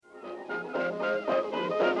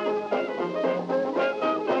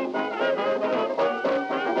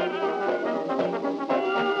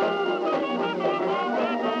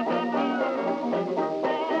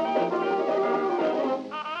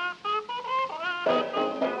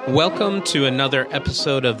Welcome to another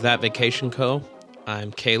episode of That Vacation Co.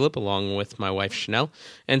 I'm Caleb, along with my wife Chanel,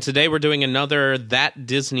 and today we're doing another That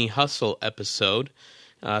Disney Hustle episode.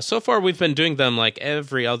 So far, we've been doing them like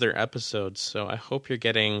every other episode, so I hope you're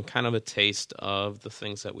getting kind of a taste of the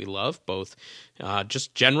things that we love, both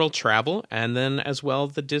just general travel and then as well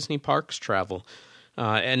the Disney parks travel.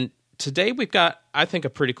 And today we've got, I think, a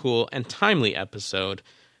pretty cool and timely episode.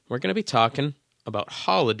 We're going to be talking about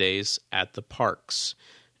holidays at the parks.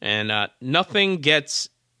 And nothing gets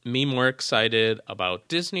me more excited about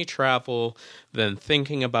Disney travel than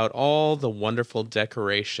thinking about all the wonderful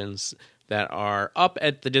decorations that are up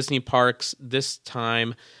at the Disney parks this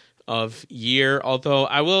time of year. Although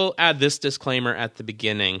I will add this disclaimer at the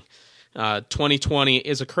beginning. 2020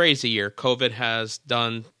 is a crazy year. COVID has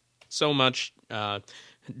done so much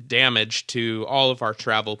damage to all of our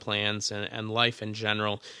travel plans and life in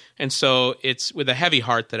general. And so it's with a heavy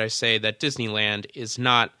heart that I say that Disneyland is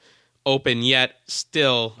not open yet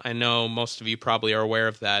still. I know most of you probably are aware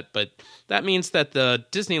of that, but that means that the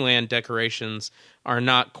Disneyland decorations are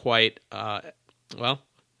not quite, well,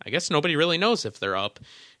 I guess nobody really knows if they're up.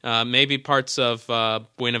 Maybe parts of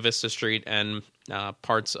Buena Vista Street and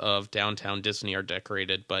parts of downtown Disney are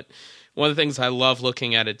decorated, but one of the things I love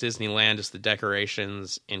looking at Disneyland is the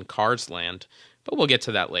decorations in Cars Land, but we'll get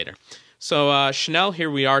to that later. So, Chanel,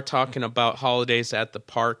 here we are talking about holidays at the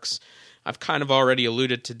parks. I've kind of already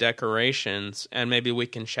alluded to decorations, and maybe we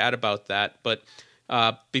can chat about that, but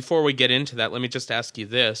before we get into that, let me just ask you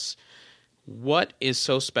this. What is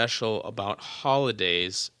so special about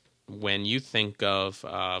holidays when you think of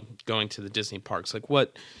going to the Disney parks? Like,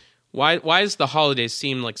 why does the holidays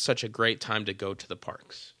seem like such a great time to go to the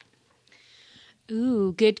parks?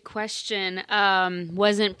 Ooh, good question.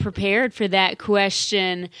 Wasn't prepared for that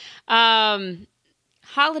question. Holidays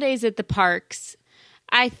at the parks.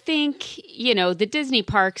 I think, the Disney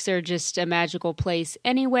parks are just a magical place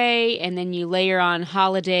anyway, and then you layer on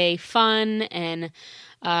holiday fun and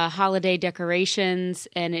holiday decorations,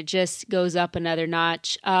 and it just goes up another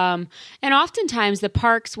notch. And oftentimes the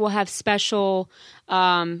parks will have special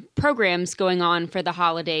programs going on for the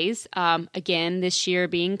holidays. Again, this year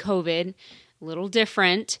being COVID, a little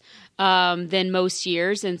different than most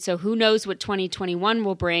years, and so who knows what 2021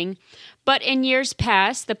 will bring. But in years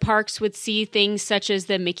past, the parks would see things such as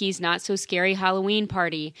the Mickey's Not So Scary Halloween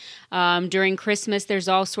Party. During Christmas, there's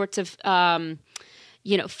all sorts of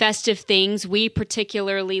festive things. We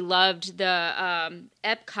particularly loved the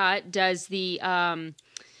Epcot does the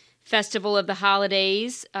Festival of the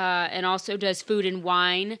Holidays and also does Food and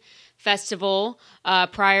Wine Festival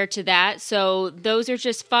prior to that. So those are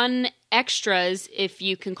just fun extras, if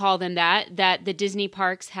you can call them that the Disney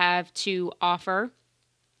parks have to offer.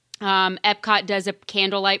 Epcot does a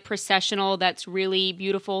candlelight processional that's really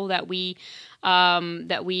beautiful that we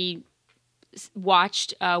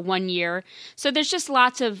watched one year. So there's just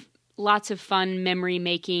lots of fun memory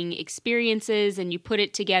making experiences, and you put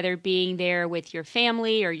it together being there with your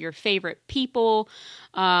family or your favorite people.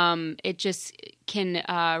 It just can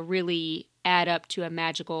really add up to a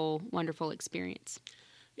magical, wonderful experience.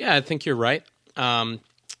 Yeah, I think you're right. One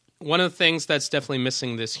of the things that's definitely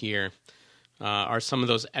missing this year are some of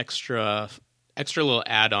those extra little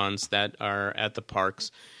add-ons that are at the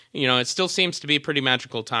parks. It still seems to be a pretty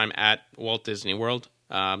magical time at Walt Disney World,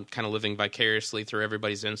 kind of living vicariously through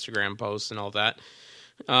everybody's Instagram posts and all that.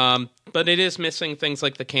 But it is missing things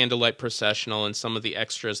like the candlelight processional and some of the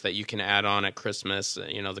extras that you can add on at Christmas,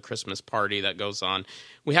 the Christmas party that goes on.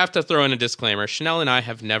 We have to throw in a disclaimer. Chanel and I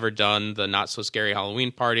have never done the Not So Scary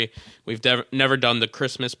Halloween Party. We've never done the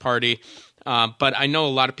Christmas party. But I know a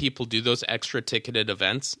lot of people do those extra ticketed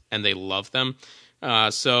events, and they love them.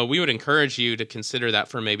 So we would encourage you to consider that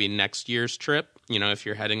for maybe next year's trip. If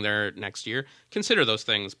you're heading there next year, consider those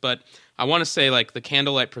things. But I want to say, like, the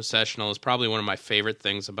candlelight processional is probably one of my favorite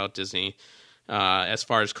things about Disney as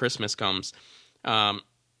far as Christmas comes.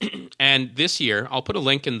 And this year, I'll put a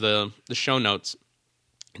link in the show notes.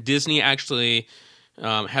 Disney actually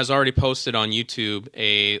has already posted on YouTube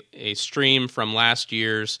a stream from last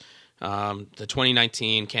year's the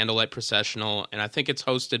 2019 Candlelight Processional, and I think it's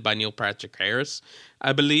hosted by Neil Patrick Harris,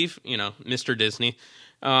 I believe, Mr. Disney.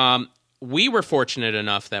 We were fortunate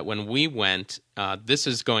enough that when we went, this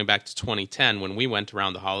is going back to 2010, when we went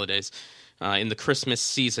around the holidays, in the Christmas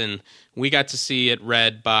season, we got to see it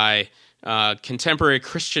read by contemporary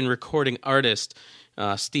Christian recording artist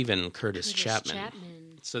Stephen Curtis Chapman.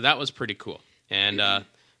 So that was pretty cool. And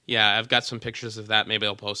yeah, I've got some pictures of that. Maybe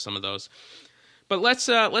I'll post some of those. But let's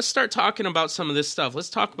start talking about some of this stuff. Let's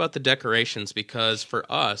talk about the decorations, because for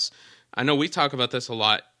us, I know we talk about this a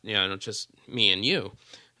lot, just me and you.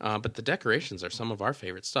 but the decorations are some of our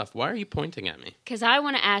favorite stuff. Why are you pointing at me? Because I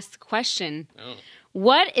want to ask the question, Oh.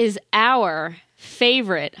 what is our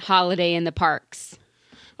favorite holiday in the parks?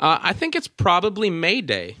 I think it's probably May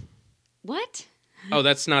Day. What? Oh,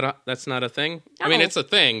 that's not a thing? I mean, No. it's a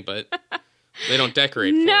thing, but they don't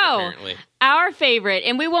decorate for it, No. apparently. Our favorite,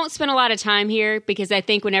 and we won't spend a lot of time here because I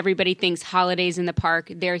think when everybody thinks holidays in the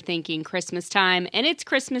park, they're thinking Christmas time. And it's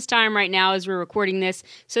Christmas time right now as we're recording this.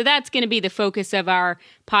 So that's going to be the focus of our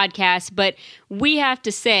podcast. But we have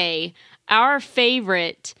to say our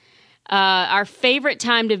favorite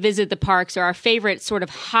time to visit the parks, or our favorite sort of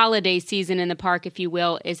holiday season in the park, if you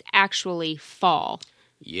will, is actually fall.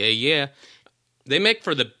 Yeah. They make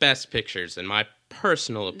for the best pictures, in my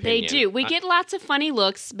personal opinion. They do. We get lots of funny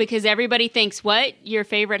looks because everybody thinks, what? Your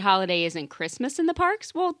favorite holiday isn't Christmas in the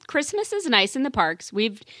parks? Well, Christmas is nice in the parks.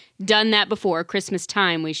 We've done that before. Christmas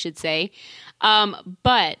time, we should say.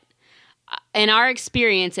 But in our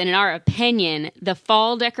experience and in our opinion, the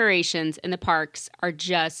fall decorations in the parks are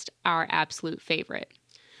just our absolute favorite.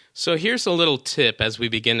 So here's a little tip as we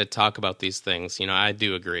begin to talk about these things. You know, I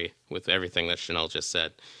do agree with everything that Chanel just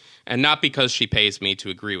said. And not because she pays me to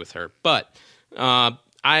agree with her, but I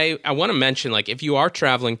want to mention, like, if you are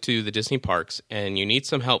traveling to the Disney parks and you need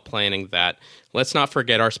some help planning that, let's not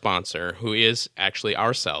forget our sponsor, who is actually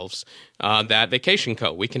ourselves, That Vacation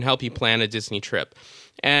Co. We can help you plan a Disney trip.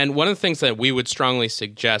 And one of the things that we would strongly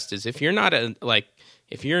suggest is if you're not a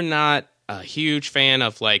huge fan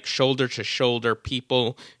of like shoulder to shoulder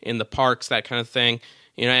people in the parks, that kind of thing,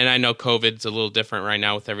 you know, and I know COVID's a little different right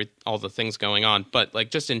now with all the things going on, but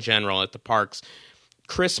like just in general at the parks,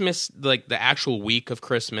 Christmas, like the actual week of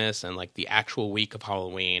Christmas and like the actual week of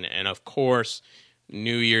Halloween, and of course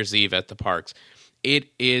New Year's Eve at the parks, it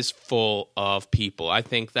is full of people. I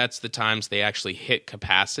think that's the times they actually hit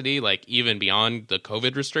capacity, like even beyond the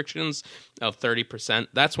COVID restrictions of 30%.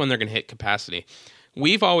 That's when they're going to hit capacity.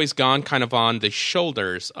 We've always gone kind of on the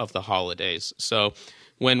shoulders of the holidays. So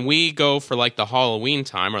when we go for like the Halloween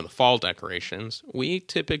time or the fall decorations, we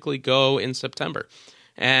typically go in September.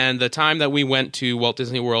 And the time that we went to Walt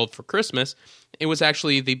Disney World for Christmas, it was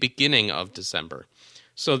actually the beginning of December.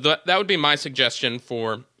 So that would be my suggestion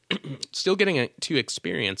for still getting to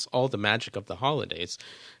experience all the magic of the holidays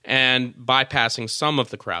and bypassing some of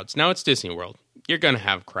the crowds. Now it's Disney World. You're going to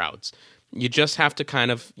have crowds. You just have to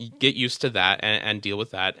kind of get used to that and deal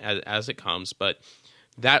with that as it comes. But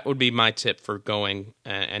that would be my tip for going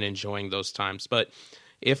and enjoying those times. But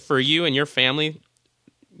if for you and your family,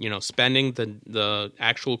 you know, spending the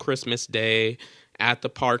actual Christmas day at the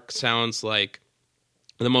park sounds like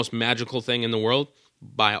the most magical thing in the world,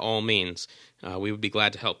 by all means, we would be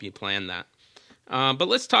glad to help you plan that. But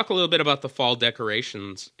let's talk a little bit about the fall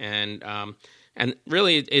decorations, and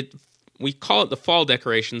really, we call it the fall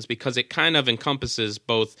decorations because it kind of encompasses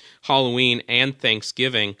both Halloween and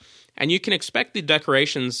Thanksgiving, and you can expect the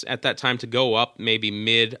decorations at that time to go up maybe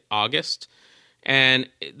mid-August. And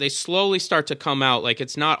they slowly start to come out. Like,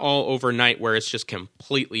 it's not all overnight where it's just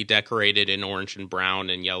completely decorated in orange and brown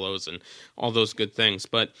and yellows and all those good things.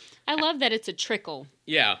 But I love that it's a trickle.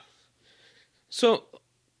 Yeah. So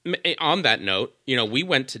on that note, you know, we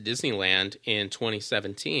went to Disneyland in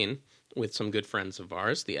 2017 with some good friends of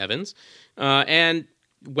ours, the Evans. And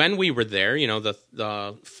when we were there, you know,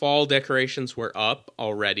 the fall decorations were up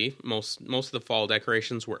already. Most of the fall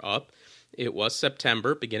decorations were up. It was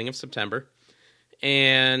September, beginning of September.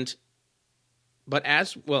 But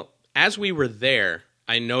as we were there,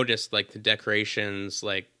 I noticed like the decorations,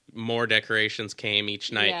 like more decorations came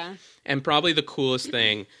each night. Yeah. And probably the coolest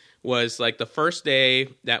thing was like the first day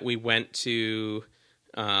that we went to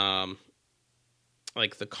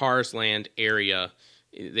like the Cars Land area,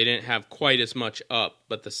 they didn't have quite as much up,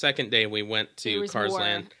 but the second day we went to Cars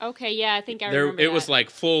Land. Okay, yeah, I think I remember It that. was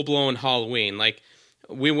like full-blown Halloween. Like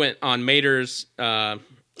we went on Mater's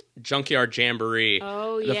Junkyard Jamboree.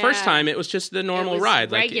 Oh, yeah. The first time it was just the normal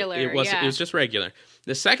ride. Regular, It was just regular.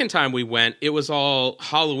 The second time we went, it was all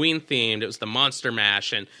Halloween themed. It was the Monster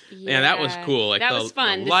Mash, and man, that was cool. Like that was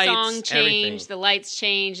fun. The The lights, song changed, everything. the lights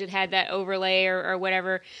changed. It had that overlay or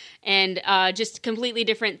whatever, and just completely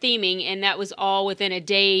different theming. And that was all within a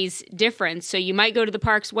day's difference. So you might go to the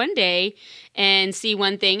parks one day and see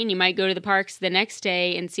one thing, and you might go to the parks the next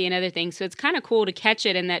day and see another thing. So it's kind of cool to catch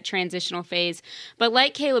it in that transitional phase. But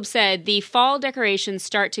like Caleb said, the fall decorations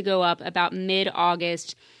start to go up about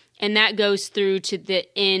mid-August. And that goes through to the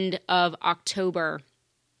end of October.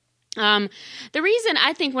 I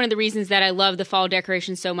think one of the reasons that I love the fall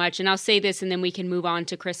decorations so much, and I'll say this and then we can move on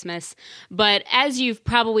to Christmas, but as you've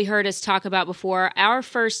probably heard us talk about before, our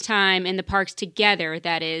first time in the parks together,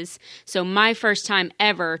 that is, so my first time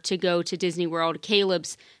ever to go to Disney World,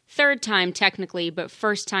 Caleb's third time technically, but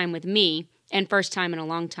first time with me, and first time in a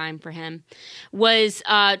long time for him, was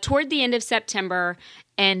toward the end of September,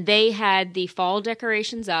 and they had the fall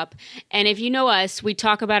decorations up. And if you know us, we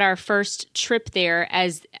talk about our first trip there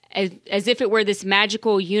as if it were this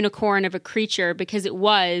magical unicorn of a creature, because it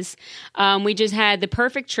was. We just had the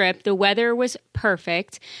perfect trip. The weather was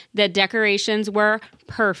perfect. The decorations were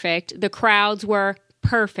perfect. The crowds were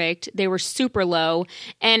perfect. They were super low,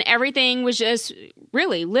 and everything was just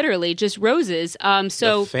really, literally, just roses.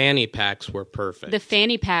 So the fanny packs were perfect. The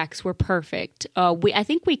fanny packs were perfect. I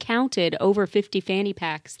think we counted over 50 fanny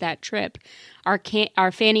packs that trip.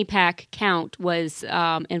 Our fanny pack count was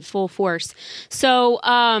in full force. So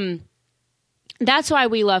that's why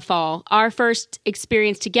we love fall. Our first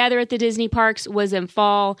experience together at the Disney parks was in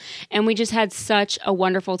fall, and we just had such a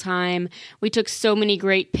wonderful time. We took so many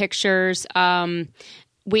great pictures.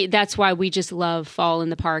 That's why we just love fall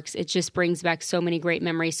in the parks. It just brings back so many great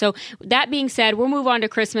memories. So that being said, we'll move on to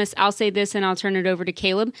Christmas. I'll say this and I'll turn it over to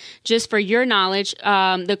Caleb. Just for your knowledge,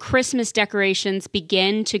 the Christmas decorations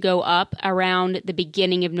begin to go up around the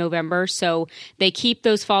beginning of November. So they keep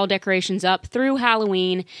those fall decorations up through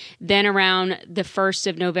Halloween. Then around the 1st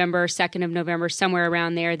of November, 2nd of November, somewhere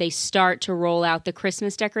around there, they start to roll out the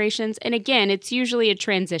Christmas decorations. And again, it's usually a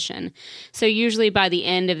transition. So usually by the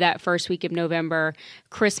end of that first week of November,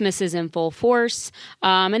 Christmas is in full force,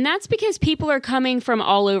 and that's because people are coming from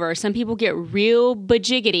all over. Some people get real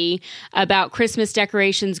bajiggity about Christmas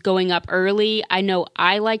decorations going up early. I know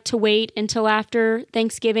I like to wait until after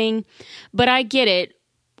Thanksgiving, but I get it.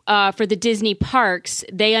 For the Disney parks,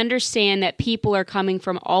 they understand that people are coming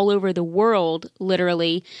from all over the world,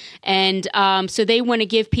 literally, and so they want to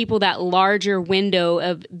give people that larger window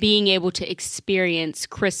of being able to experience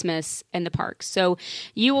Christmas in the parks. So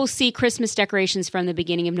you will see Christmas decorations from the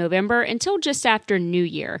beginning of November until just after New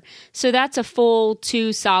Year. So that's a full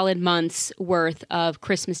 2 solid months worth of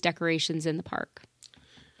Christmas decorations in the park.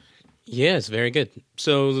 Yes, very good.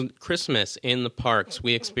 So Christmas in the parks,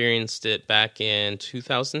 we experienced it back in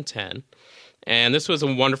 2010. And this was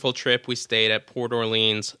a wonderful trip. We stayed at Port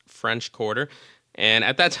Orleans French Quarter. And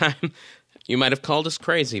at that time, you might have called us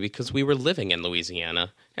crazy because we were living in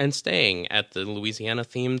Louisiana and staying at the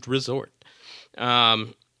Louisiana-themed resort. Did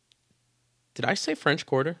I say French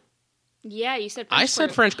Quarter? Yeah, you said French Quarter. I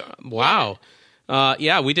said French Quarter. Wow.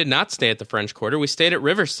 Yeah, we did not stay at the French Quarter. We stayed at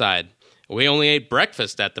Riverside. We only ate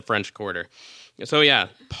breakfast at the French Quarter. So yeah,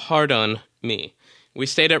 pardon me. We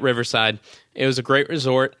stayed at Riverside. It was a great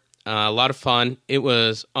resort, a lot of fun. It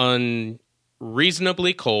was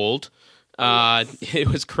unreasonably cold. It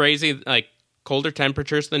was crazy, like colder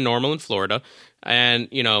temperatures than normal in Florida. And,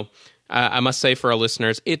 you know, I must say for our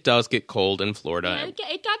listeners, it does get cold in Florida. Yeah,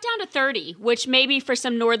 it got down to 30, which maybe for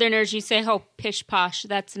some northerners you say, oh, pish posh,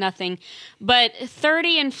 that's nothing. But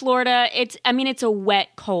 30 in Florida, it's a wet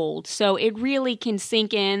cold, so it really can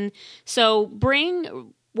sink in. So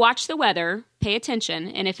watch the weather, pay attention,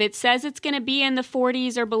 and if it says it's going to be in the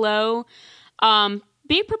 40s or below,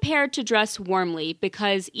 be prepared to dress warmly,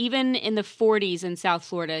 because even in the 40s in South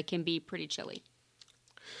Florida, it can be pretty chilly.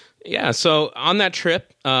 Yeah, so on that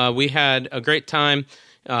trip, we had a great time.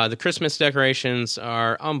 The Christmas decorations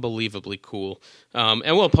are unbelievably cool.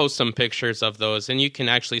 And we'll post some pictures of those, and you can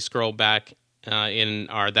actually scroll back in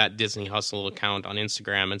our That Disney Hustle account on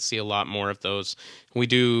Instagram and see a lot more of those. We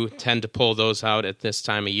do tend to pull those out at this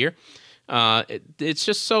time of year. It's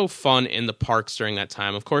just so fun in the parks during that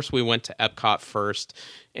time. Of course, we went to Epcot first,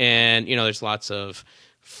 and, you know, there's lots of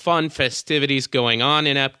fun festivities going on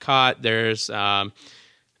in Epcot. There's...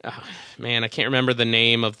 I can't remember the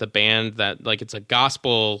name of the band that, like, it's a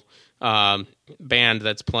gospel band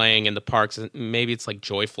that's playing in the parks. Maybe it's like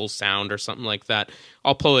Joyful Sound or something like that.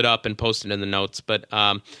 I'll pull it up and post it in the notes. But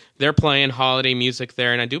they're playing holiday music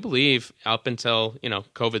there, and I do believe up until, you know,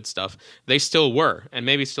 COVID stuff, they still were, and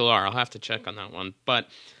maybe still are. I'll have to check on that one. But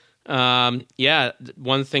yeah,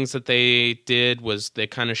 one of the things that they did was they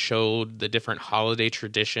kind of showed the different holiday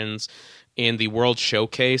traditions in the World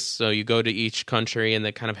Showcase. So you go to each country and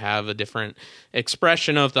they kind of have a different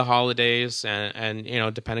expression of the holidays and you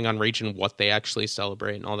know, depending on region, what they actually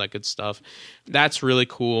celebrate and all that good stuff. That's really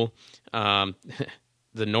cool. The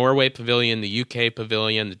Norway Pavilion, the UK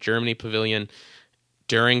Pavilion, the Germany Pavilion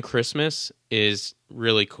during Christmas is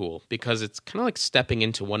really cool because it's kind of like stepping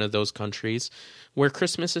into one of those countries where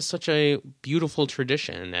Christmas is such a beautiful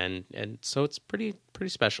tradition, and so it's pretty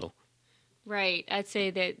special. Right. I'd say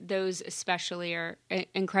that those especially are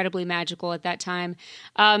incredibly magical at that time.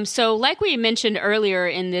 So, like we mentioned earlier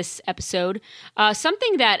in this episode,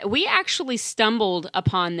 something that we actually stumbled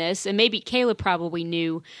upon this, and maybe Caleb probably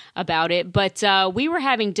knew about it, but we were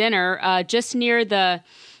having dinner just near the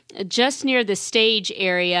stage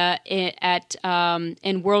area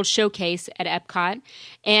in World Showcase at Epcot,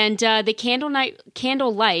 and the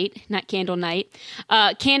candlelight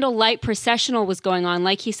processional was going on.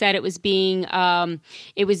 Like he said, it was being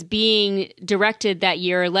directed that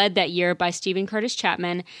year, led that year by Stephen Curtis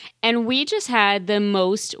Chapman, and we just had the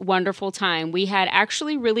most wonderful time. We had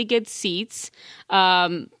actually really good seats.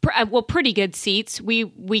 Pretty good seats.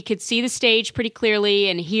 We could see the stage pretty clearly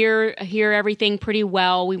and hear everything pretty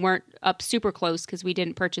well. We weren't up super close because we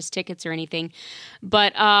didn't purchase tickets or anything,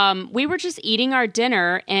 but we were just eating our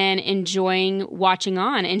dinner and enjoying I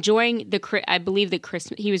believe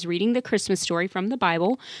he was reading the Christmas story from the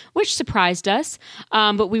Bible, which surprised us,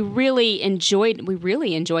 but we really enjoyed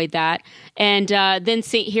that, and then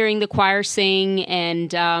hearing the choir sing,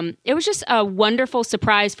 and it was just a wonderful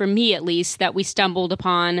surprise for me, at least, that we stumbled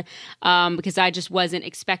upon, because I just wasn't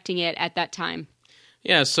expecting it at that time.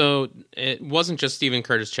 Yeah, so it wasn't just Stephen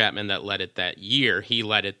Curtis Chapman that led it that year. He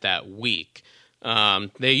led it that week.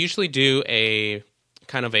 They usually do a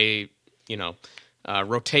kind of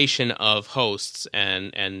rotation of hosts,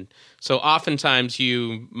 and so oftentimes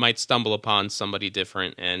you might stumble upon somebody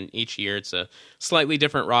different, and each year it's a slightly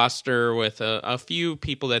different roster with a few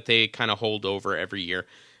people that they kind of hold over every year.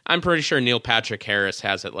 I'm pretty sure Neil Patrick Harris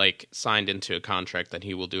has it signed into a contract that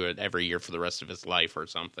he will do it every year for the rest of his life or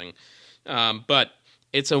something. But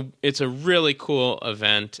it's a really cool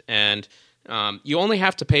event, and you only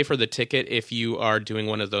have to pay for the ticket if you are doing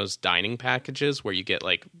one of those dining packages where you get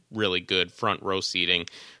really good front row seating,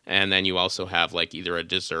 and then you also have either a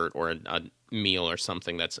dessert or a meal or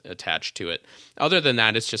something that's attached to it. Other than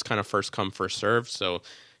that, it's just kind of first come, first served. So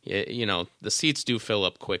the seats do fill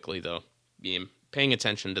up quickly, though. Paying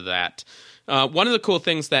attention to that. One of the cool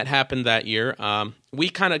things that happened that year, we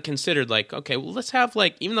kind of considered okay, well, let's have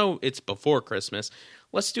even though it's before Christmas,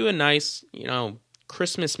 let's do a nice,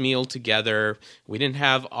 Christmas meal together. We didn't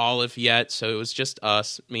have Olive yet, so it was just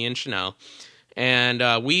us, me and Chanel.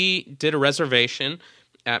 And we did a reservation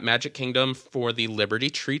at Magic Kingdom for the Liberty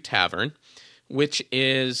Tree Tavern, which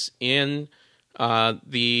is in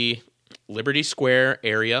the Liberty Square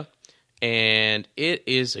area. And it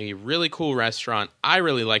is a really cool restaurant. I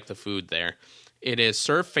really like the food there. It is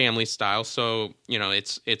served family style, so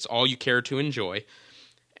it's all you care to enjoy.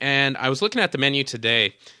 And I was looking at the menu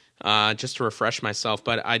today just to refresh myself,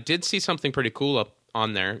 but I did see something pretty cool up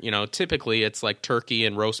on there. Typically it's turkey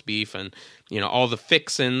and roast beef and all the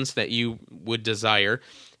fixins that you would desire.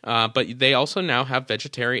 But they also now have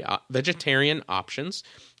vegetarian options.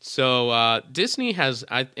 So Disney has,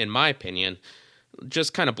 in my opinion,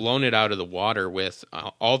 just kind of blown it out of the water with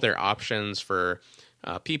all their options for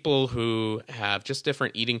people who have just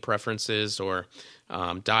different eating preferences or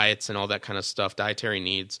diets and all that kind of stuff, dietary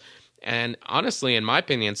needs. And honestly, in my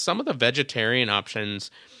opinion, some of the vegetarian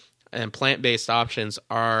options and plant-based options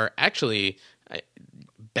are actually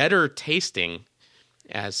better tasting.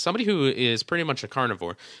 As somebody who is pretty much a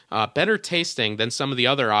carnivore, better tasting than some of the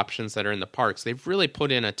other options that are in the parks. They've really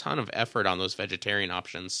put in a ton of effort on those vegetarian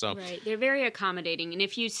options. So right, they're very accommodating. And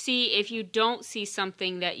if you don't see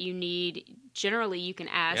something that you need, generally you can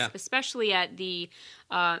ask, yeah. especially at the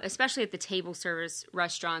table service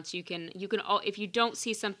restaurants. You can if you don't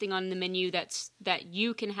see something on the menu that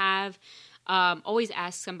you can have. Always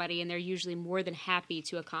ask somebody, and they're usually more than happy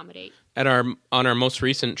to accommodate. On our most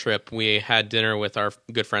recent trip, we had dinner with our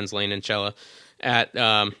good friends Lane and Chella at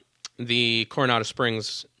the Coronado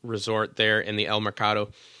Springs Resort there in the El Mercado,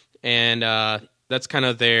 and that's kind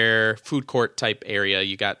of their food court type area.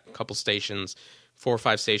 You got a couple stations, 4 or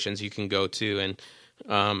 5 stations you can go to,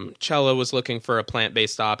 and Chella was looking for a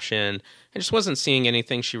plant-based option and just wasn't seeing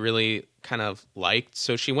anything she really kind of liked,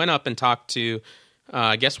 so she went up and talked to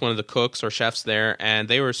I guess one of the cooks or chefs there, and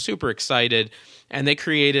they were super excited, and they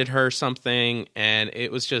created her something, and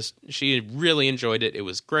it was just, she really enjoyed it. It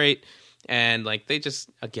was great, and they just,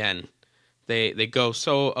 again, they go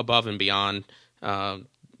so above and beyond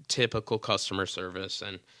typical customer service,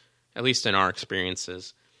 and at least in our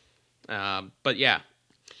experiences. But yeah.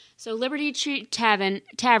 So Liberty Tree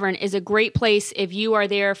Tavern is a great place if you are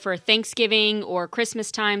there for Thanksgiving or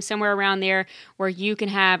Christmas time, somewhere around there, where you can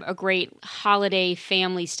have a great holiday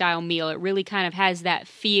family-style meal. It really kind of has that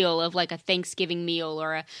feel of a Thanksgiving meal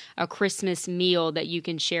or a Christmas meal that you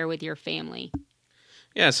can share with your family.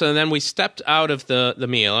 Yeah, so then we stepped out of the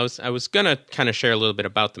meal. I was going to kind of share a little bit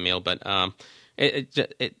about the meal, but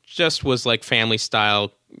it just was like family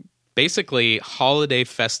style, basically holiday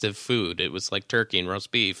festive food. It was like turkey and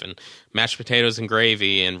roast beef and mashed potatoes and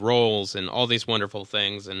gravy and rolls and all these wonderful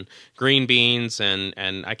things and green beans and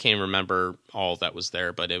I can't remember all that was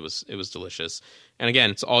there, but it was delicious. And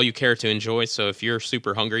again, it's all you care to enjoy. So if you're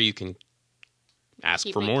super hungry, you can ask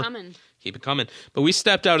for more. Keep it coming. But we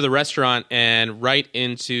stepped out of the restaurant and right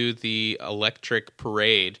into the electric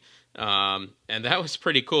parade. And that was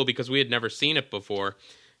pretty cool because we had never seen it before.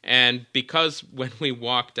 And because when we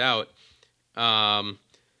walked out,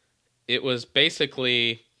 it was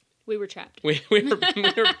basically... We were trapped. We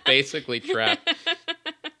were basically trapped.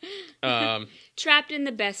 Trapped in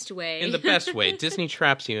the best way. In the best way. Disney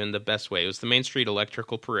traps you in the best way. It was the Main Street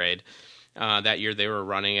Electrical Parade. That year they were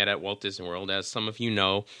running it at Walt Disney World. As some of you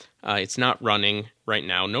know, it's not running right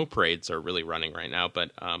now. No parades are really running right now,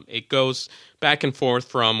 but it goes back and forth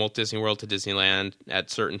from Walt Disney World to Disneyland at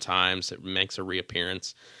certain times. It makes a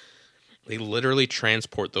reappearance. They literally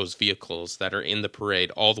transport those vehicles that are in the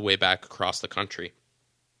parade all the way back across the country.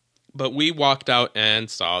 But we walked out and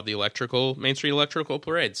saw the Main Street Electrical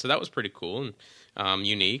Parade, so that was pretty cool and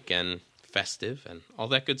unique and festive and all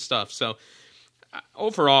that good stuff. So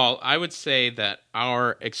overall, I would say that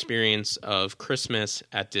our experience of Christmas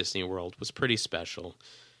at Disney World was pretty special.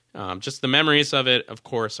 Just the memories of it, of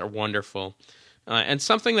course, are wonderful. And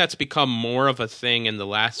something that's become more of a thing in the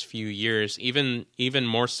last few years, even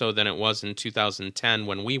more so than it was in 2010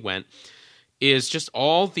 when we went, is just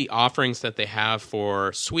all the offerings that they have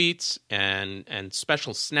for sweets and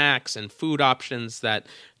special snacks and food options that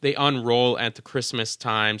they unroll at the Christmas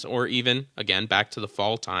times, or even, again, back to the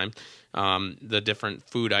fall time, the different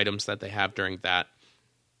food items that they have during that.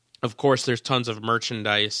 Of course, there's tons of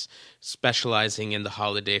merchandise specializing in the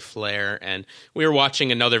holiday flair, and we were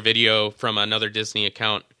watching another video from another Disney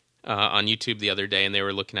account on YouTube the other day, and they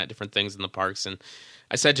were looking at different things in the parks, and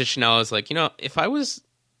I said to Chanel, I was like, if I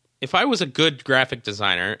was a good graphic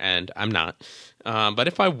designer, and I'm not, but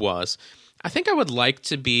if I was, I think I would like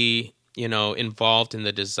to be, involved in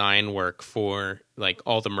the design work for like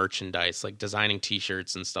all the merchandise, like designing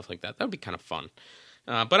T-shirts and stuff like that. That would be kind of fun.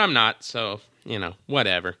 But I'm not, so,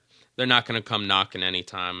 whatever. They're not going to come knocking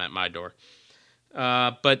anytime at my door.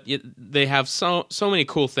 But they have so many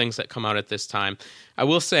cool things that come out at this time. I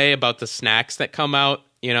will say about the snacks that come out,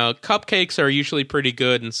 cupcakes are usually pretty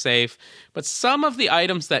good and safe, but some of the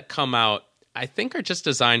items that come out, I think, are just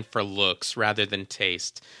designed for looks rather than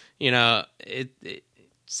taste.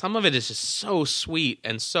 Some of it is just so sweet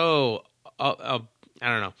and so, I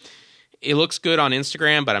don't know. It looks good on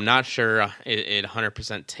Instagram, but I'm not sure it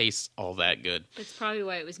 100% tastes all that good. That's probably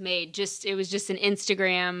why it was made. It was just an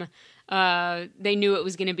Instagram. They knew it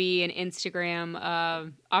was going to be an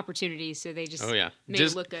Instagram opportunity, so they just made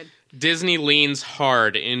it look good. Disney leans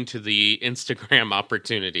hard into the Instagram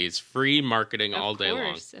opportunities. Free marketing all day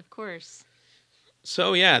long. Of course.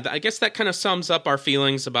 So, yeah, I guess that kind of sums up our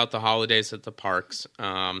feelings about the holidays at the parks.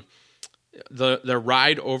 The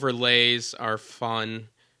ride overlays are fun.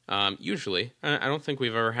 Usually. I don't think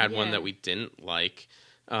we've ever had one that we didn't like.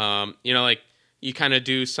 Like you kind of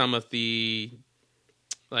do some of the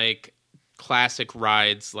like classic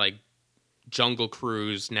rides, like Jungle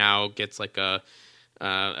Cruise now gets like an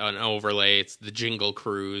overlay. It's the Jingle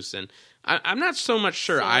Cruise, and I'm not so much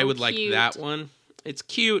sure I would like that one. It's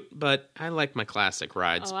cute, but I like my classic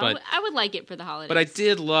rides. But I would like it for the holidays. But I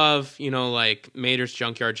did love, like Mater's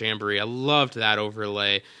Junkyard Jamboree. I loved that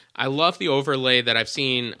overlay. I love the overlay that I've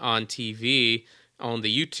seen on TV on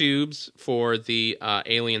the YouTubes for the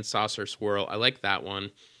Alien Saucer Swirl. I like that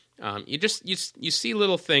one. You see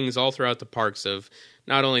little things all throughout the parks of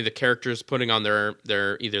not only the characters putting on their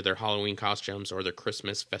either their Halloween costumes or their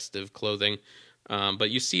Christmas festive clothing, but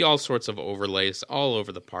you see all sorts of overlays all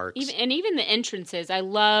over the parks. Even the entrances. I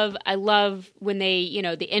love when they,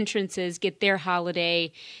 the entrances get their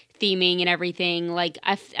holiday theming and everything. Like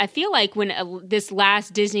I feel like when this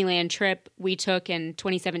last Disneyland trip we took in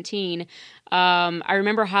 2017, I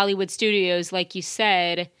remember Hollywood Studios, like you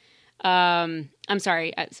said. I'm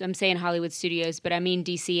sorry, I'm saying Hollywood Studios, but I mean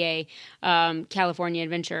DCA, California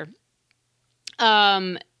Adventure.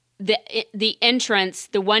 The entrance,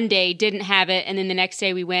 the one day didn't have it, and then the next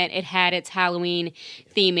day we went, it had its Halloween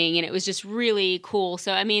theming, and it was just really cool.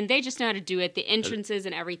 So, I mean, they just know how to do it. The entrances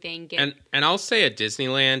and everything. And I'll say at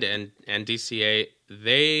Disneyland and DCA,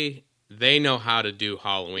 they know how to do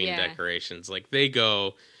Halloween decorations. Like, they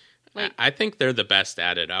go... I think they're the best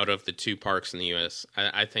at it out of the two parks in the U.S.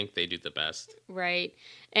 I think they do the best. Right.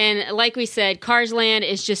 And like we said, Cars Land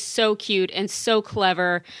is just so cute and so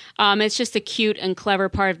clever. It's just a cute and clever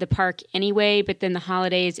part of the park anyway, but then the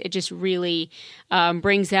holidays, it just really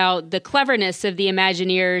brings out the cleverness of the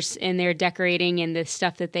Imagineers in their decorating and the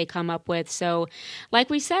stuff that they come up with. So like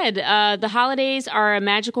we said, the holidays are a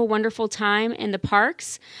magical, wonderful time in the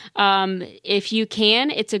parks. If you can,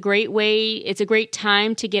 it's a great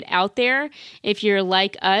time to get out there. If you're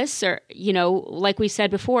like us, or, like we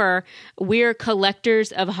said before, we're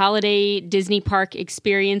collectors of holiday Disney park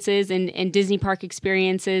experiences and Disney park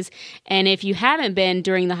experiences. And if you haven't been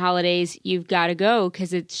during the holidays, you've got to go,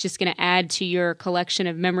 because it's just going to add to your collection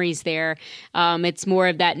of memories there. It's more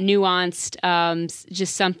of that nuanced,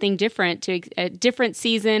 just something different, to a different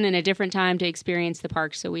season and a different time to experience the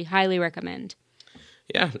park. So we highly recommend.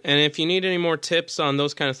 Yeah, and if you need any more tips on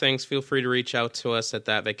those kind of things, feel free to reach out to us at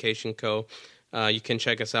That Vacation Co. You can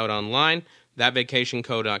check us out online,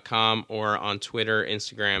 thatvacationco.com, or on Twitter,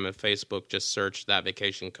 Instagram, and Facebook. Just search That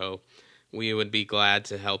Vacation Co. We would be glad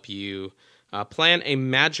to help you plan a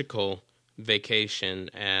magical vacation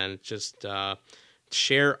and just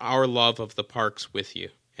share our love of the parks with you.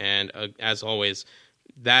 And as always,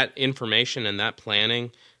 that information and that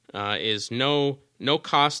planning is no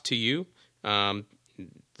cost to you.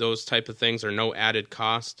 Those type of things are no added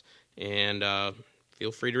cost, and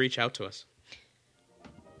feel free to reach out to us.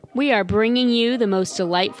 We are bringing you the most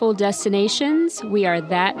delightful destinations. We are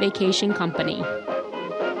That Vacation Company.